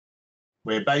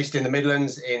We're based in the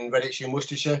Midlands in Redditch in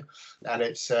Worcestershire, and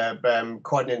it's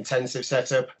quite an intensive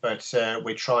setup, but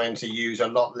we're trying to use a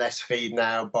lot less feed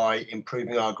now by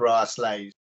improving our grass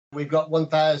lays. We've got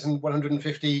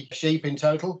 1,150 sheep in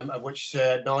total, of which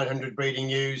 900 breeding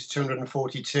ewes,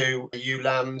 242 ewe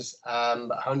lambs.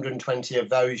 120 of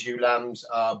those ewe lambs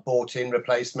are bought-in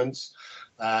replacements,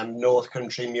 North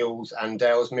Country mules and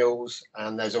Dales mules,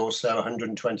 and there's also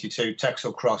 122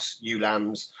 Texel Cross ewe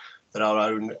lambs that are our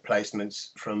own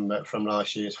replacements from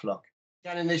last year's flock.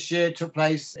 Scanning this year took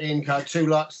place in two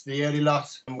lots. The early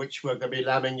lot, which we're going to be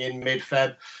lambing in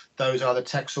mid-Feb, those are the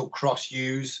Texel Cross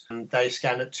ewes. They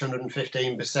scan at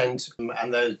 215%,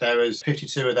 and there was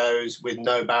 52 of those with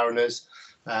no barreners.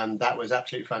 That was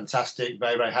absolutely fantastic.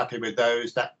 Very, very happy with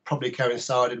those. That probably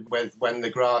coincided with when the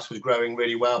grass was growing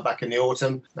really well back in the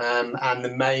autumn. And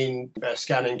the main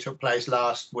scanning took place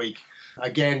last week.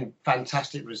 Again,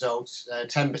 fantastic results,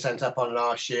 10% up on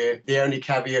last year. The only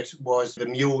caveat was the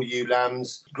mule ewe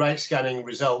lambs. Great scanning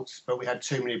results, but we had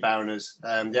too many barreners.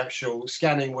 The actual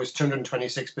scanning was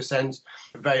 226%,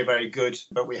 very, very good,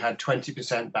 but we had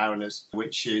 20% barreners,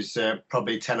 which is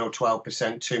probably 10 or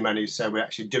 12% too many. So we're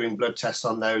actually doing blood tests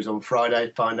on those on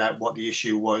Friday, find out what the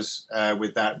issue was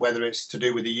with that, whether it's to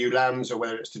do with the ewe lambs or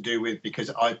whether it's to do with because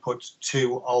I put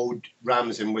two old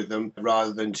rams in with them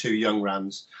rather than two young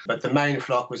rams. But the main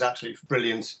flock was absolutely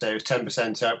brilliant. There was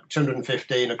 10% up,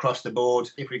 215 across the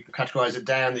board. If we categorise it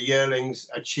down, the yearlings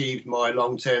achieved my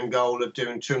long-term goal of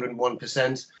doing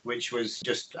 201%, which was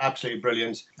just absolutely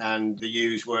brilliant. And the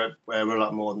ewes were a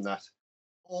lot more than that.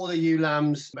 All the ewe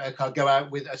lambs go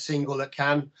out with a single that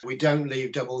can. We don't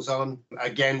leave doubles on.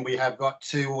 Again, we have got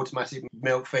two automatic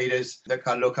milk feeders that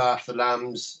can look after the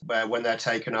lambs when they're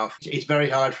taken off. It's very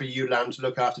hard for a ewe lamb to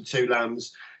look after two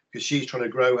lambs because she's trying to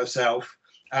grow herself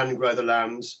and grow the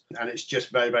lambs, and it's just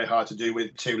very, very hard to do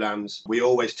with two lambs. We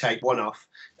always take one off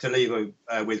to leave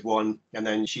her with one, and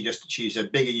then she's a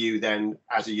bigger ewe then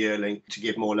as a yearling to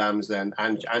give more lambs then,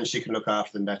 and she can look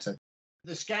after them better.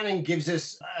 The scanning gives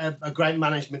us a great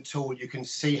management tool. You can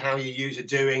see how your ewes are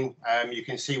doing. You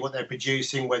can see what they're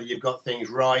producing, whether you've got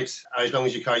things right. As long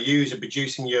as your ewes are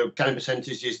producing your scanning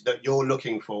percentages that you're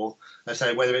looking for, let's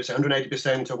say whether it's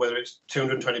 180% or whether it's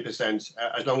 220%,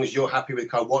 as long as you're happy with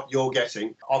what you're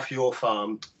getting off your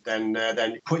farm, then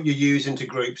put your ewes into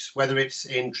groups, whether it's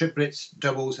in triplets,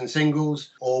 doubles and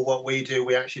singles, or what we do,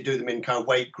 we actually do them in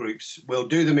weight groups. We'll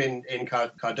do them in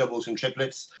doubles and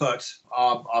triplets, but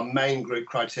our main group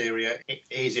criteria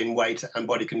is in weight and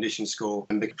body condition score.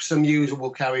 And some ewes will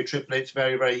carry triplets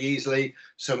very, very easily.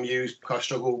 Some ewes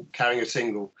struggle carrying a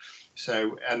single.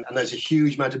 So, and there's a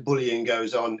huge amount of bullying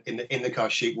goes on in the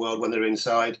sheep world when they're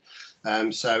inside.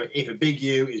 So if a big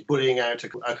ewe is bullying out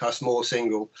a small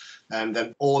single,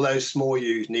 then all those small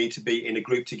ewes need to be in a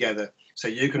group together. So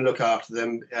you can look after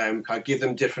them, give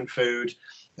them different food,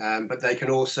 but they can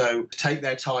also take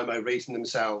their time over eating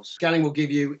themselves. Scanning will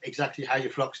give you exactly how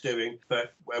your flock's doing,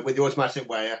 but with the automatic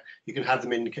weigher, you can have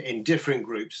them in different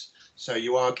groups. So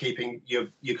you are keeping your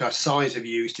size of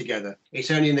ewes together. It's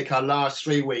only in the last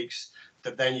 3 weeks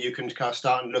that then you can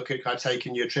start and look at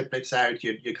taking your triplets out,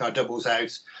 your doubles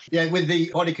out. Yeah, with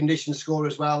the body condition score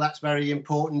as well, that's very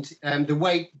important. The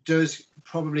weight does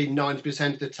probably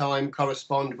 90% of the time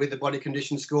correspond with the body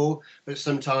condition score, but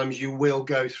sometimes you will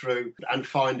go through and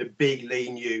find a big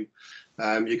lean ewe.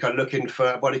 You're looking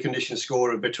for a body condition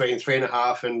score of between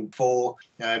 3.5 and 4,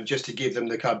 just to give them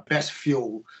the best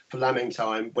fuel for lambing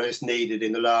time when it's needed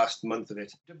in the last month of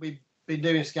it. We've been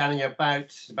doing scanning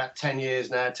about 10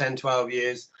 years now, 10, 12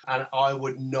 years, and I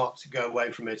would not go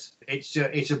away from it.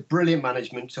 It's a brilliant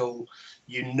management tool.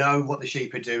 You know what the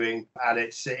sheep are doing, and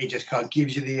it just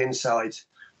gives you the insight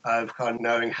of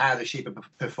knowing how the sheep are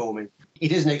performing.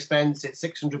 It is an expense. It's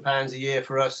 £600 a year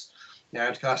for us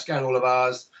to scan all of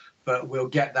ours, but we'll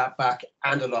get that back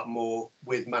and a lot more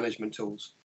with management tools.